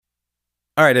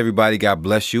All right, everybody. God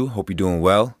bless you. Hope you're doing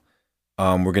well.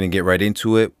 We're gonna get right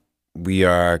into it. We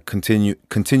are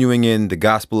continuing in the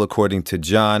Gospel according to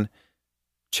John,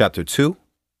 chapter 2.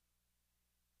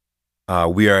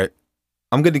 We are.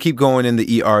 I'm gonna keep going in the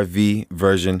ERV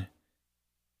version,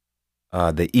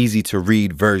 the easy to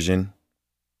read version,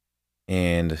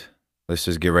 and let's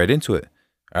just get right into it.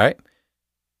 All right.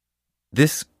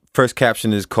 This first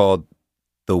caption is called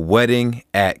 "The Wedding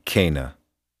at Cana."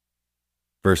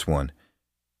 Verse 1.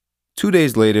 2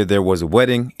 days later, there was a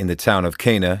wedding in the town of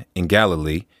Cana in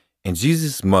Galilee, and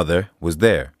Jesus' mother was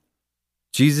there.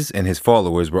 Jesus and his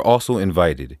followers were also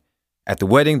invited. At the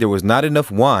wedding, there was not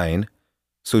enough wine,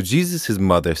 so Jesus'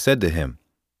 mother said to him,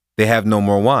 "They have no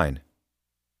more wine."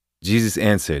 Jesus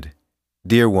answered,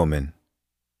 "Dear woman,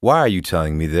 why are you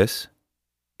telling me this?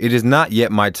 It is not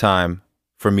yet my time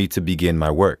for me to begin my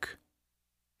work."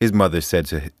 His mother said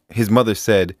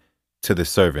to the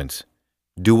servants,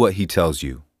 "Do what he tells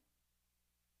you."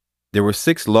 There were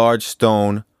 6 large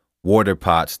stone water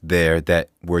pots there that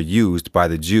were used by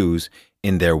the Jews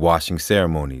in their washing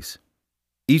ceremonies.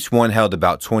 Each one held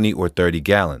about 20 or 30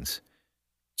 gallons.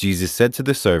 Jesus said to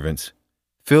the servants,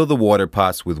 "Fill the water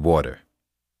pots with water."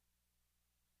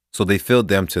 So they filled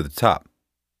them to the top.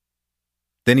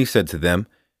 Then he said to them,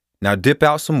 "Now dip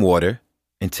out some water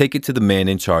and take it to the man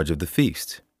in charge of the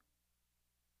feast."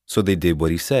 So they did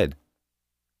what he said.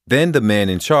 Then the man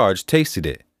in charge tasted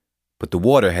it, but the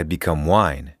water had become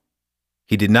wine.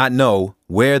 He did not know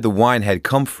where the wine had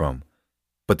come from,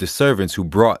 but the servants who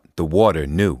brought the water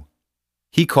knew.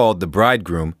 He called the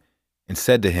bridegroom and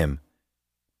said to him,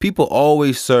 "People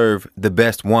always serve the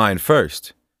best wine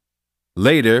first.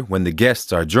 Later, when the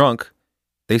guests are drunk,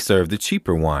 they serve the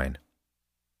cheaper wine.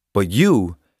 But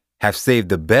you have saved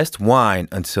the best wine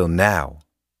until now."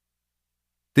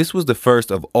 This was the first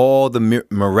of all the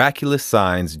miraculous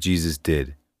signs Jesus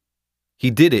did. He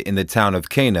did it in the town of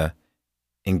Cana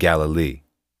in Galilee.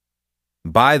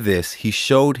 By this, he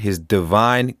showed his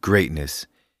divine greatness,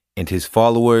 and his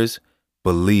followers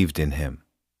believed in him.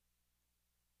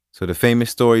 So the famous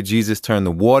story, Jesus turned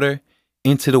the water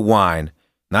into the wine,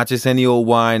 not just any old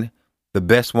wine, the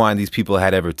best wine these people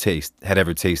had ever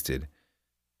tasted.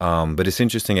 But it's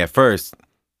interesting. At first,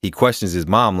 he questions his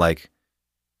mom, like,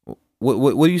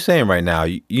 "What are you saying right now?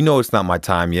 You know it's not my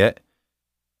time yet."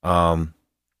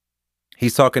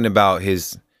 He's talking about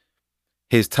his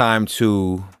time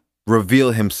to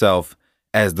reveal himself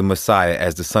as the Messiah,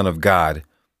 as the Son of God,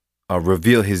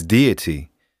 reveal his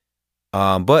deity.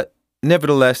 But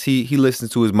nevertheless, he listens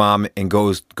to his mom and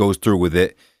goes through with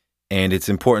it. And it's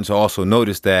important to also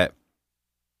notice that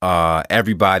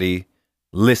everybody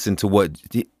listened to what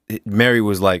Mary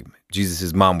was like.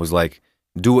 Jesus' mom was like,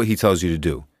 "Do what he tells you to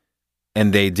do."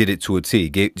 And they did it to a T.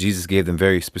 Jesus gave them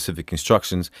very specific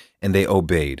instructions, and they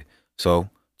obeyed. So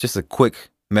just a quick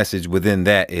message within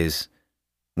that is,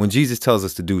 when Jesus tells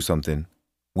us to do something,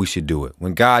 we should do it.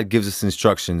 When God gives us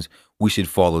instructions, we should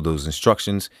follow those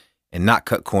instructions and not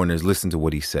cut corners, listen to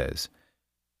what he says.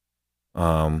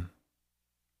 But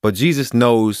Jesus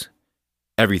knows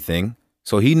everything.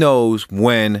 So he knows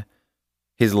when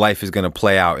his life is going to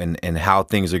play out and how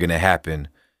things are going to happen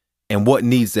and what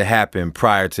needs to happen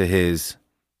prior to his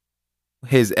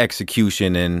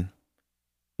execution and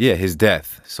his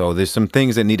death. So there's some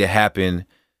things that need to happen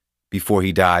before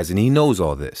he dies, and he knows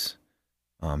all this.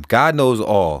 God knows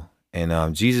all,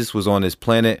 and Jesus was on this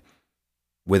planet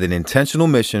with an intentional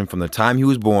mission from the time he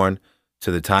was born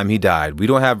to the time he died. We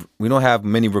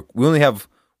only have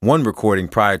one recording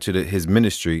prior to his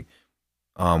ministry,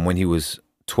 when he was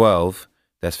 12.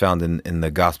 That's found in the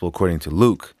Gospel according to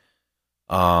Luke,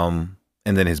 and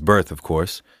then his birth, of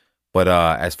course. But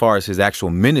as far as his actual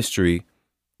ministry,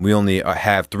 we only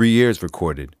have 3 years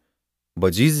recorded.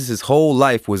 But Jesus' whole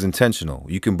life was intentional.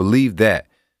 You can believe that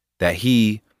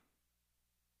he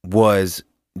was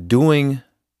doing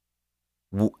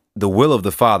the will of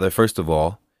the Father, first of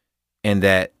all, and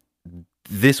that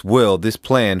this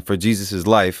plan for Jesus'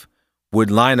 life would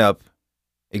line up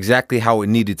exactly how it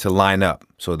needed to line up,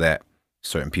 so that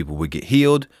certain people would get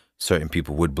healed, certain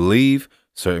people would believe,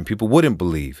 certain people wouldn't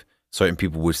believe, certain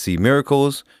people would see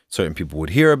miracles, certain people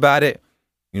would hear about it.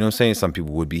 You know what I'm saying? Some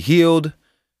people would be healed.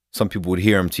 Some people would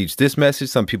hear him teach this message.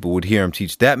 Some people would hear him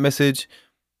teach that message.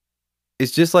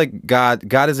 It's just like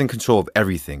God is in control of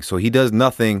everything. So he does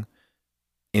nothing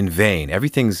in vain.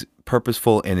 Everything's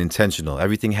purposeful and intentional.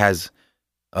 Everything has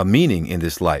a meaning in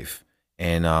this life.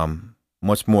 And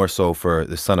much more so for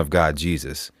the Son of God,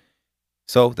 Jesus.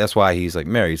 So that's why he's like,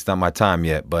 "Mary, it's not my time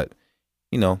yet." But,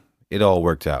 it all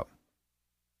worked out.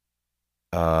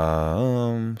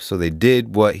 So they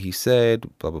did what he said,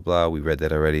 blah, blah, blah. We read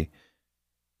that already.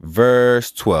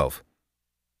 Verse 12.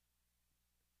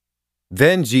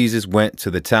 Then Jesus went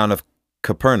to the town of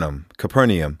Capernaum.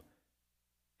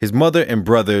 His mother and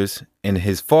brothers and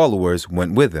his followers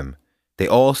went with him. They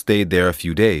all stayed there a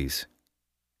few days.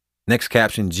 Next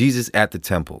caption, Jesus at the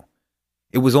temple.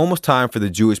 It was almost time for the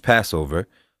Jewish Passover,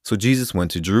 so Jesus went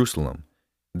to Jerusalem.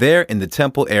 There in the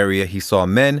temple area, he saw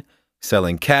men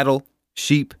selling cattle,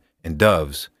 sheep, and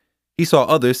doves. He saw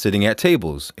others sitting at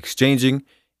tables, exchanging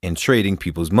and trading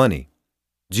people's money.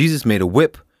 Jesus made a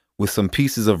whip with some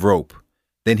pieces of rope.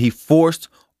 Then he forced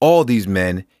all these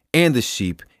men and the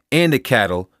sheep and the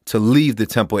cattle to leave the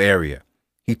temple area.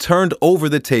 He turned over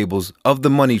the tables of the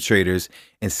money traders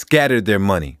and scattered their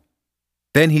money.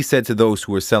 Then he said to those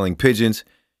who were selling pigeons,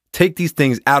 "Take these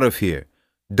things out of here.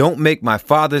 Don't make my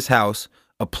Father's house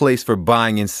a place for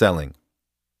buying and selling."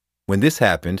 When this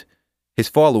happened, his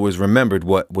followers remembered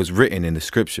what was written in the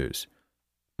scriptures.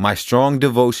 "My strong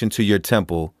devotion to your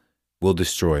temple will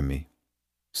destroy me."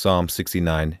 Psalm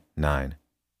 69:9.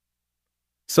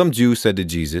 Some Jews said to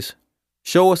Jesus,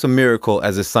 "Show us a miracle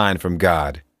as a sign from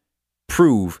God.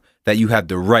 Prove that you have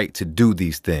the right to do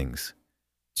these things."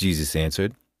 Jesus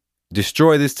answered,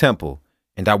 "Destroy this temple,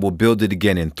 and I will build it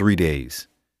again in 3 days."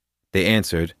 They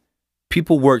answered,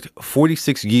 "People worked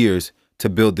 46 years to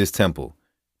build this temple.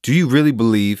 Do you really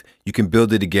believe you can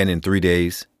build it again in 3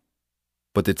 days?"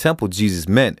 But the temple Jesus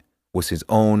meant was his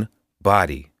own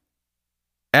body.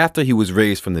 After he was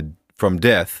raised from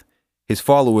death, his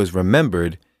followers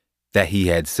remembered that he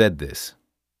had said this.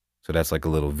 So that's like a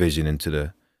little vision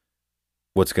into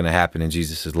what's going to happen in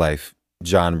Jesus' life.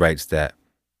 John writes that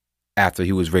after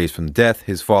he was raised from death,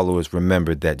 his followers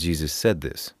remembered that Jesus said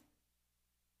this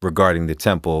regarding the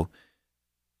temple,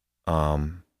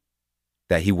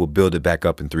 that he will build it back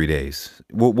up in 3 days.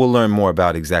 We'll learn more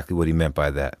about exactly what he meant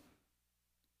by that.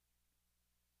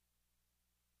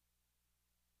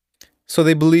 So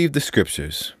they believed the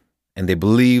scriptures, and they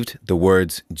believed the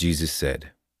words Jesus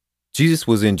said. Jesus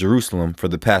was in Jerusalem for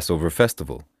the Passover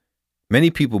festival. Many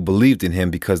people believed in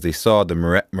him because they saw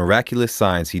the miraculous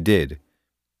signs he did.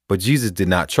 But Jesus did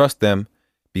not trust them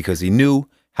because he knew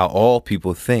how all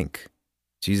people think.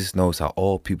 Jesus knows how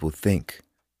all people think.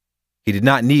 He did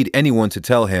not need anyone to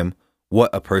tell him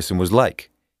what a person was like.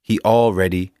 He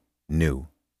already knew.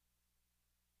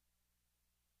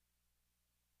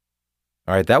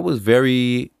 All right, that was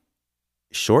very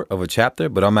short of a chapter,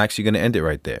 but I'm actually going to end it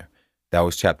right there. That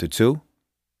was chapter 2.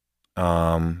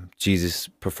 Jesus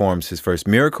performs his first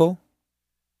miracle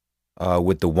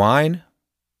with the wine,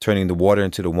 turning the water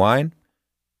into the wine,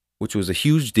 which was a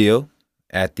huge deal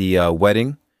at the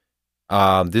wedding.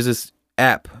 There's this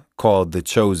app called The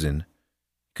Chosen.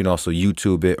 You can also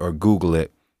YouTube it or Google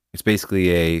it. It's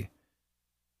basically a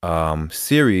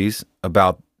series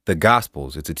about the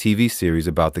Gospels. It's a TV series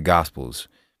about the Gospels.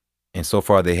 And so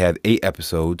far they have 8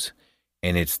 episodes,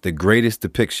 and it's the greatest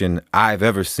depiction I've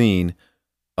ever seen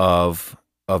of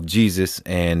Jesus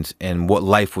and what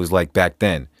life was like back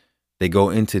then. They go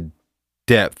into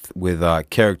depth with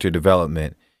character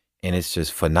development, and it's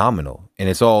just phenomenal. And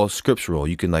it's all scriptural.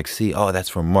 You can like see, oh, that's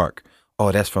from Mark.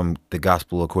 Oh, that's from the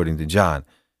Gospel according to John.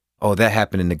 Oh, that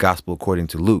happened in the Gospel according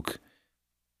to Luke.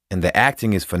 And the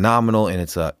acting is phenomenal, and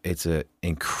it's a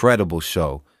incredible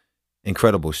show.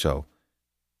 Incredible show.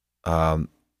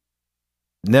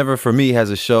 Never for Me has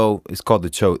a show. It's called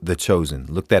The Chosen.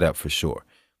 Look that up for sure.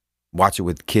 Watch it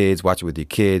with kids. Watch it with your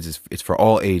kids. It's for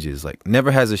all ages. Like,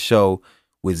 Never has a show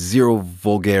with zero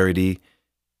vulgarity.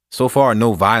 So far,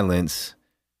 no violence,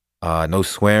 no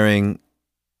swearing.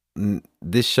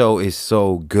 This show is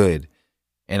so good.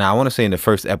 And I want to say in the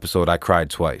first episode, I cried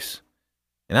twice.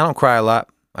 And I don't cry a lot.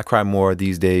 I cry more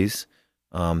these days.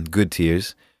 Good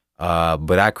tears.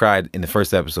 But I cried in the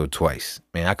first episode twice.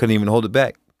 Man, I couldn't even hold it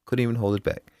back. Couldn't even hold it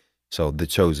back. So The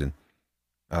Chosen.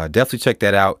 Definitely check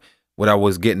that out. What I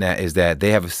was getting at is that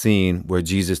they have a scene where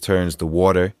Jesus turns the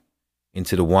water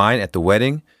into the wine at the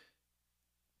wedding.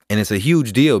 And it's a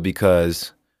huge deal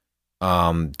because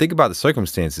think about the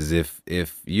circumstances.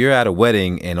 If you're at a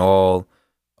wedding and all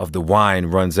of the wine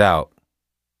runs out,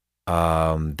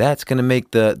 that's going to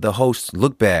make the host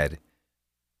look bad.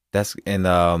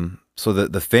 So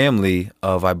the family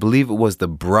of, I believe it was the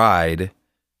bride,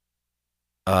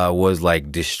 was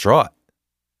like distraught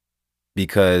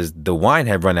because the wine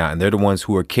had run out, and they're the ones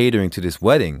who are catering to this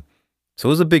wedding. So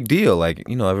it was a big deal. Like,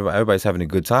 you know, everybody's having a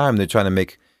good time. They're trying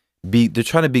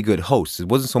to be good hosts. It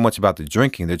wasn't so much about the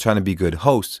drinking. They're trying to be good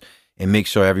hosts and make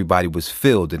sure everybody was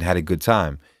filled and had a good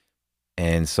time.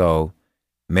 And so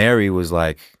Mary was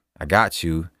like, I got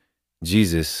you,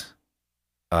 Jesus,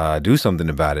 do something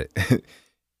about it.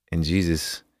 And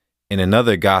Jesus In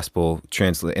another gospel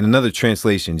in another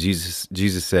translation,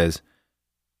 Jesus says,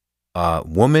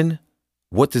 "Woman,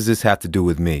 what does this have to do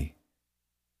with me?"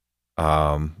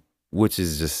 Which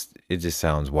is just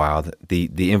sounds wild.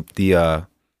 The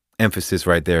emphasis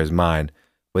right there is mine,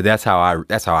 but that's how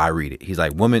I read it. He's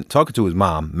like, woman, talking to his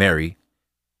mom, Mary.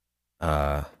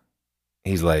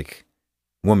 He's like,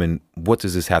 woman, what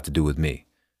does this have to do with me?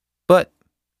 But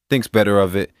thinks better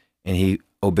of it, and he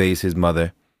obeys his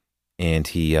mother, and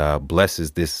he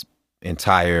blesses this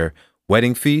entire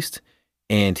wedding feast,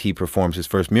 and he performs his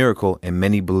first miracle, and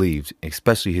many believed,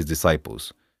 especially his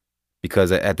disciples.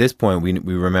 Because at this point,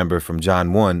 we remember from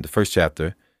John 1, the first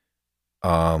chapter,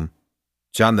 John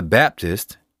the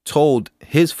Baptist told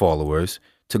his followers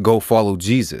to go follow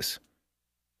Jesus.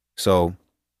 So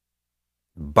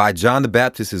by John the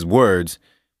Baptist's words,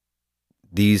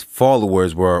 these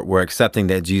followers were accepting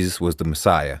that Jesus was the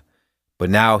Messiah. But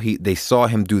now they saw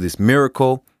him do this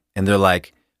miracle, and they're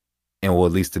like, and well,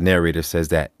 at least the narrator says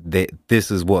that this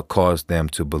is what caused them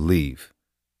to believe.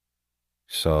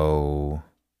 So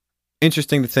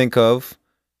interesting to think of.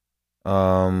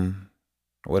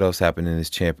 What else happened in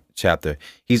this chapter?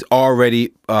 He's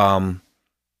already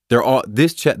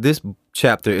this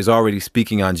chapter is already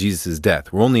speaking on Jesus'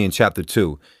 death. We're only in chapter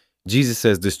 2. Jesus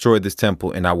says, "Destroy this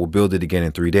temple, and I will build it again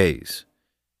in 3 days."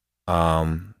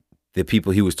 The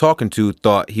people he was talking to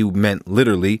thought he meant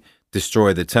literally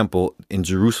destroy the temple in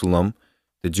Jerusalem,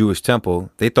 the Jewish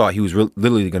temple. They thought he was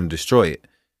literally going to destroy it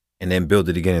and then build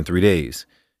it again in 3 days.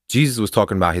 Jesus was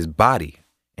talking about his body,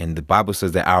 and the Bible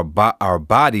says that our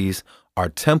bodies are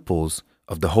temples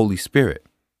of the Holy Spirit.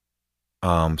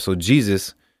 So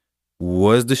Jesus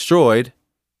was destroyed.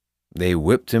 They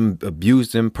whipped him,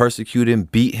 abused him, persecuted him,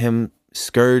 beat him,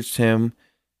 scourged him.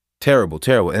 Terrible,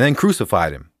 terrible. And then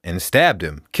crucified him and stabbed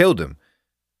him, killed him.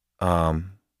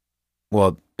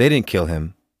 Well, they didn't kill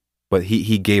him, but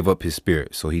he gave up his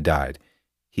spirit, so he died.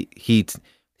 He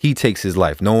takes his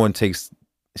life. No one takes.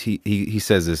 He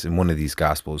says this in one of these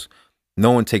gospels.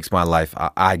 No one takes my life.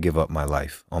 I give up my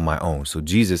life on my own. So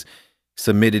Jesus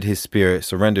submitted his spirit,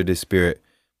 surrendered his spirit,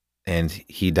 and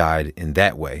he died in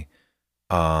that way.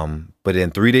 But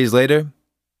then 3 days later,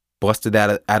 busted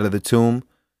out of the tomb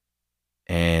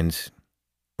and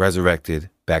resurrected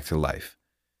back to life.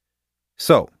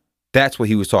 So that's what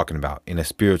he was talking about in a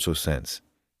spiritual sense.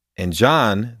 And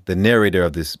John, the narrator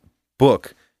of this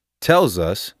book, tells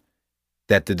us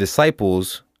that the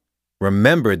disciples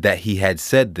remembered that he had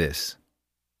said this,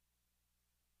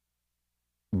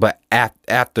 but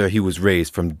after he was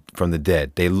raised from the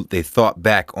dead. They thought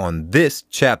back on this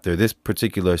chapter, this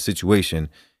particular situation,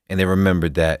 and they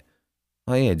remembered that,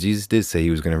 oh yeah, Jesus did say he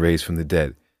was going to raise from the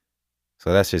dead.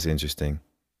 So that's just interesting.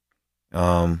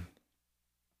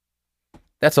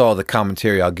 That's all the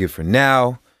commentary I'll give for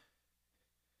now.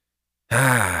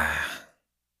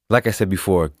 Like I said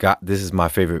before, this is my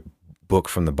favorite book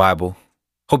from the Bible.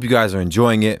 Hope you guys are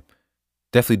enjoying it.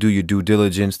 Definitely do your due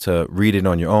diligence to read it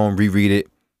on your own, reread it.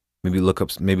 Maybe look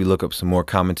up some more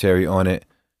commentary on it,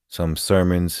 some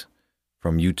sermons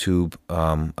from YouTube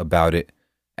about it.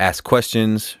 Ask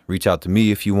questions, reach out to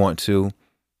me if you want to.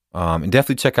 And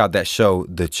definitely check out that show,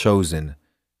 The Chosen.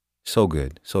 So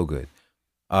good, so good.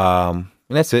 And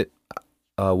that's it.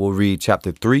 We'll read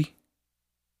chapter 3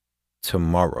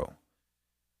 tomorrow.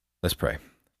 Let's pray.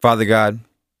 Father God,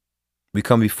 we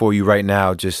come before you right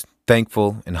now just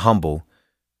thankful and humble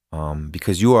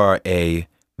because you are a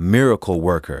miracle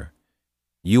worker.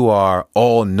 You are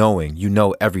all-knowing. You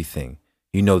know everything.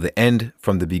 You know the end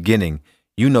from the beginning.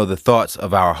 You know the thoughts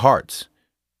of our hearts.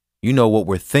 You know what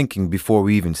we're thinking before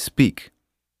we even speak.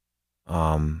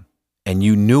 And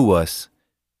you knew us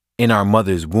in our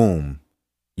mother's womb.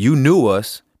 You knew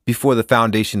us before the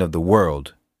foundation of the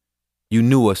world. You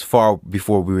knew us far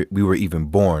before we were even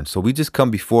born. So we just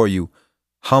come before you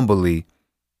humbly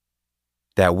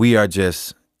that we are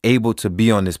just able to be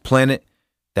on this planet,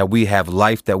 that we have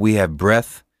life, that we have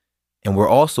breath. And we're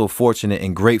also fortunate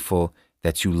and grateful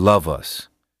that you love us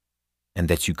and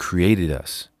that you created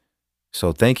us.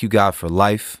 So thank you, God, for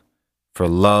life, for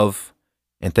love,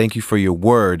 and thank you for your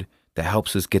word that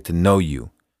helps us get to know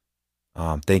you.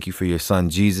 Thank you for your son,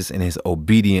 Jesus, and his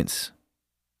obedience.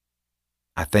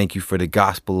 I thank you for the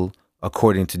gospel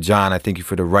according to John. I thank you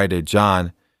for the writer,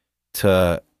 John,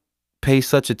 to pay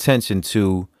such attention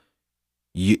to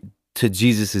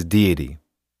Jesus' deity,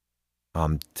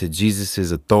 to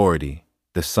Jesus' authority,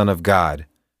 the Son of God.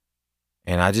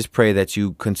 And I just pray that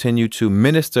you continue to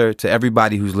minister to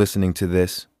everybody who's listening to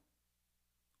this.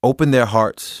 Open their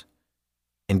hearts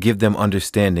and give them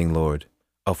understanding, Lord,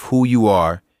 of who you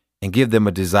are, and give them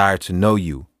a desire to know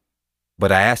you.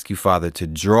 But I ask you, Father, to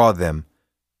draw them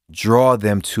Draw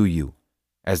them to you.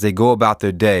 As they go about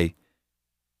their day,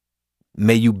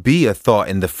 may you be a thought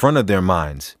in the front of their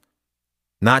minds,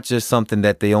 not just something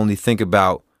that they only think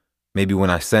about maybe when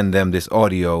I send them this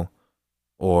audio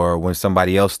or when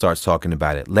somebody else starts talking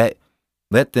about it. Let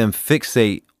them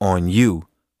fixate on you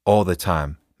all the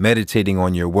time, meditating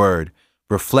on your word,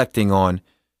 reflecting on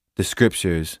the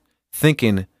scriptures,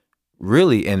 thinking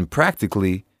really and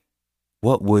practically,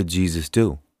 what would Jesus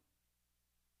do?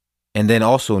 And then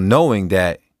also knowing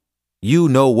that you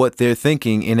know what they're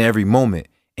thinking in every moment,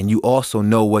 and you also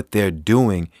know what they're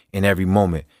doing in every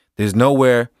moment. There's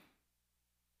nowhere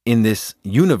in this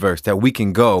universe that we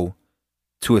can go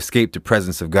to escape the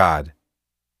presence of God.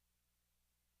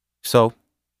 So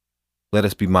let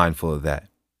us be mindful of that.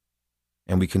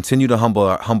 And we continue to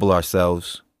humble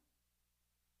ourselves,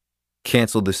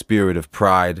 cancel the spirit of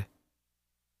pride.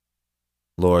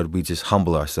 Lord, we just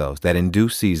humble ourselves, that in due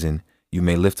season you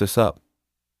may lift us up.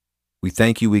 We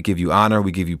thank you, we give you honor,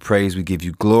 we give you praise, we give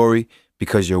you glory,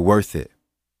 because you're worth it.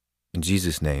 In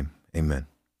Jesus' name, amen.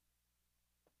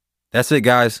 That's it,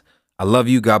 guys. I love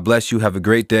you. God bless you. Have a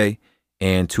great day.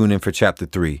 And tune in for chapter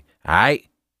 3. All right?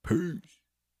 Peace.